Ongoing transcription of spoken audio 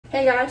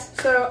Hey guys,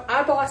 so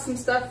I bought some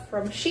stuff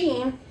from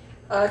Shein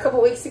a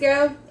couple weeks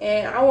ago,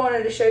 and I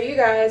wanted to show you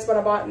guys what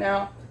I bought.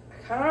 Now,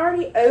 I kind of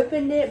already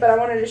opened it, but I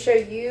wanted to show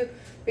you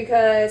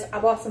because I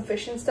bought some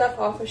fishing stuff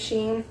off of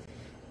Shein,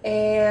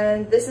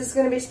 and this is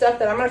going to be stuff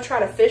that I'm going to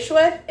try to fish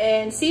with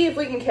and see if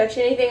we can catch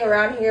anything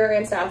around here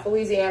in South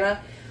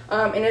Louisiana.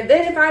 And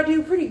then if I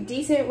do pretty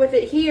decent with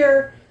it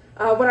here,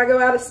 when I go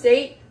out of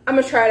state, I'm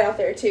going to try it out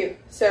there too.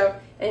 So,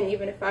 and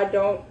even if I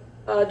don't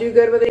do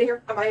good with it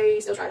here, I might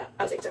still try it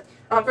out of state. So,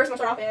 first I'm going to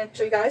start off and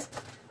show you guys.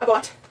 I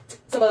bought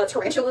some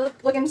tarantula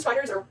looking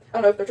spiders, or I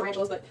don't know if they're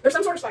tarantulas, but they're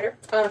some sort of spider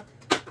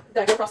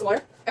that go across the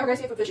water. And we're going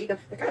to see if a fish eat them.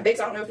 They're kind of big,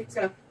 so I don't know if it's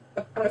going to,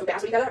 I don't know if a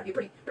bass would eat that. That'd be a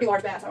pretty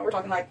large bass. I mean, we're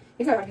talking like,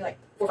 he's going to have to be like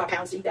 4 or 5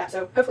 pounds to eat that.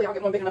 So hopefully I'll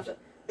get one big enough to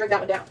drink that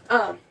one down.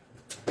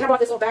 And I bought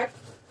this little bag,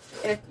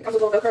 and it comes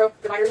with little Velcro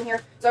dividers in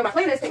here. So my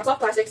plan is to take my soft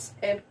plastics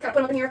and kind of put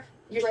them up in here.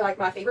 Usually like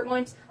my favorite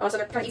ones, so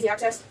they're kind of easy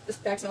access. This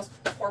bag smells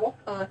horrible.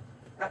 Oh,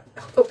 that's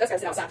got to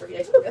sit outside for a few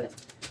days. Oh goodness.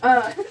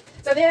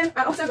 So then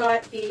I also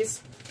got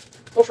these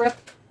little shrimp.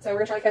 So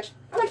we're gonna try to catch,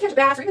 I like to catch a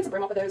bass or even some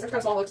brim off of those. They're kind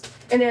of small looks.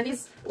 And then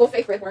these little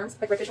fake red worms,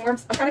 like red fishing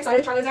worms. I'm kind of excited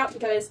to try those out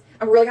because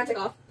I'm really gonna take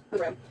off the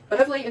rim. But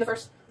hopefully in the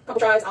first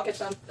couple tries I'll catch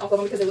some off of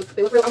them because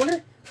they look real. I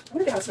wonder if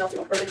they have a smell to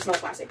them, or they just smell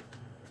like plastic.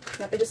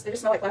 No, they just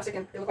smell like plastic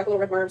and they look like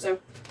little red worms. So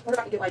I wonder if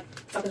I can get like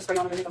something to spray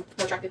on them and make them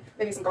more attractive.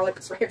 Maybe some garlic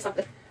spray or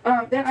something.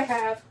 Then I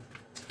have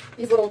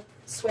these little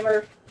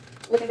swimmer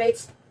looking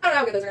baits. I don't know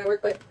how good those are gonna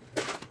work, but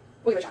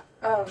we'll give it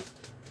a shot.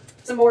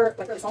 Some more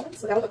like really small ones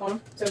without a hook on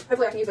them. So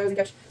hopefully I can use those and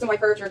catch some white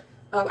perch, or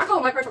I call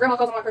them white perch, my grandma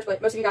calls them white perch, but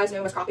most of you guys know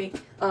them as crappie,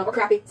 or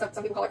crappie.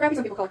 Some people call it crappie,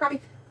 some people call it crappie.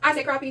 I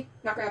say crappie,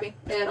 not crappie,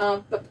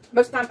 and but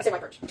most of the time I say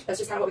white perch. That's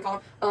just kind of what we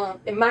call them.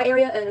 In my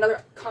area, and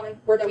another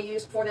common word that we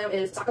use for them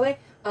is sakale.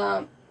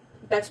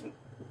 That's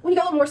when you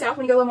go a little more south,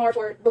 when you go a little more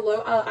toward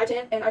below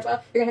I-10 and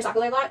I-12, you're gonna hear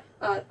sakale a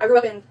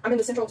lot. I'm in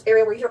the central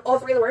area where you hear all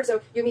 3 of the words,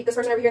 so you meet this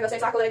person over here and they'll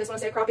say sakale, this one will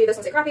say crappie, this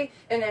one will say crappie,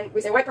 and then we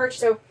say white perch,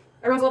 so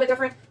everyone's a little bit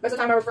different. Most of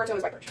the time I refer to them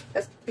as white perch.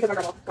 That's because my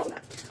grandma calls them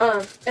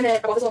that. And then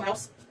I bought this little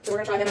mouse, so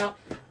we're gonna try him out.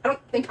 I don't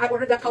think I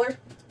ordered that color,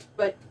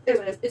 but it is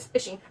what it is.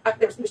 It's Shein.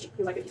 He was cheap.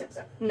 He was like 50 cents,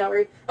 so no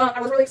worry.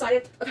 I was really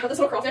excited about this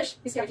little crawfish.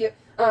 He's kind of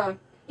cute.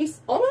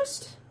 He's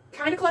almost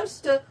kind of close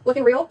to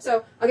looking real,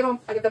 so I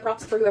give the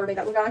props for whoever made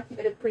that little guy. He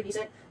did pretty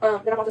decent.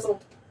 Then I bought this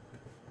little.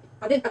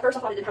 At first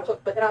I thought it didn't have a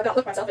hook, but then I got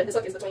hooked myself, and this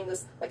hook is between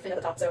this like fin at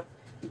the top, so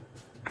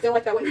I feel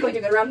like that wouldn't really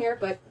do good around here,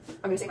 but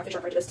I'm gonna save my fish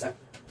on prejudice, so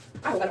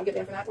I hope I don't get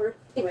banned for that word.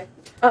 Anyway,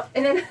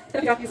 and then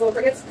I got these little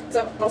crickets,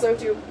 so also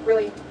to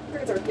really,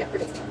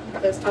 crickets.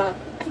 Got those. I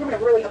think I'm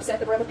gonna really upset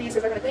the brim with these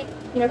because they're gonna think,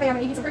 hey, I'm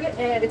gonna eat some cricket,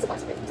 and it's a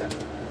plastic thing, so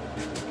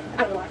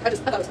I don't know why. I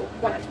thought it was cool.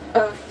 Why not?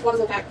 Love this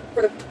little pack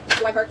for the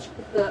white perch,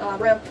 the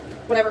brim,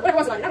 whatever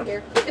was about it. I don't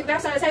care. If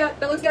that says, hey,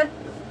 that looks good,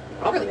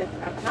 I'll really win.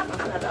 I'm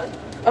not about it.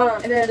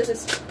 And then this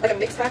is like a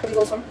mixed pack of these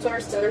little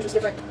swimmers, so there's just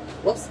different,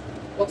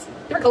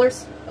 different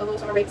colors of little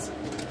swimmer baits.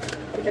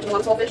 I've been catching a lot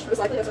of small fish, most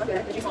likely, that's what I'm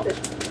good at, catching small fish.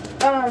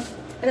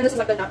 And then this is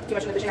like the not too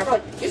much in the fishing. I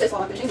probably use this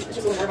while I'm fishing. It's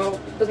just a little normal.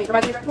 Doesn't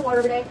reminds me of drinking water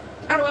every day.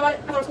 I don't know about it.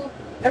 I thought it was cool.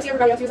 I've seen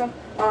everybody else use them.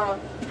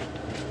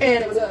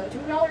 And it was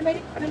 $2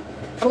 maybe, I think.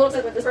 I'm a little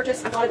upset with this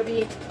purchase. I thought it would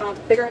be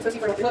bigger and supposed to be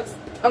for healthy looks.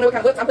 I don't know what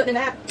kind of looks I'm putting in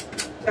that.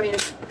 I mean,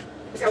 it's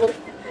got a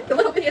little, the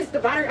little bittiest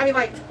divider. I mean,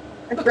 like,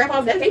 I put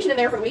grandpa's medication in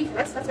there for the week.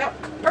 That's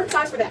about perfect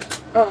size for that.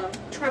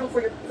 Travel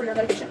for your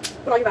medication.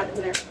 Put all your vitamins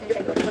in there and your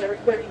painkillers,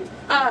 whatever you use.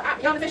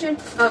 Beyond the fishing,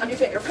 I'm new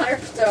to an air fryer,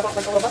 so I bought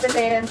like a little muffin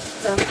pan,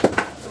 some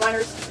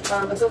liners,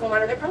 a silicone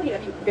liner. They probably need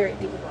to be very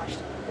deeply washed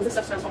because this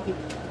stuff smells funky.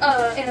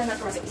 And then that's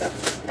for my sink. So,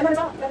 and that is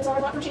all. That is all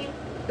I bought from Shein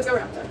this go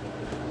around. So.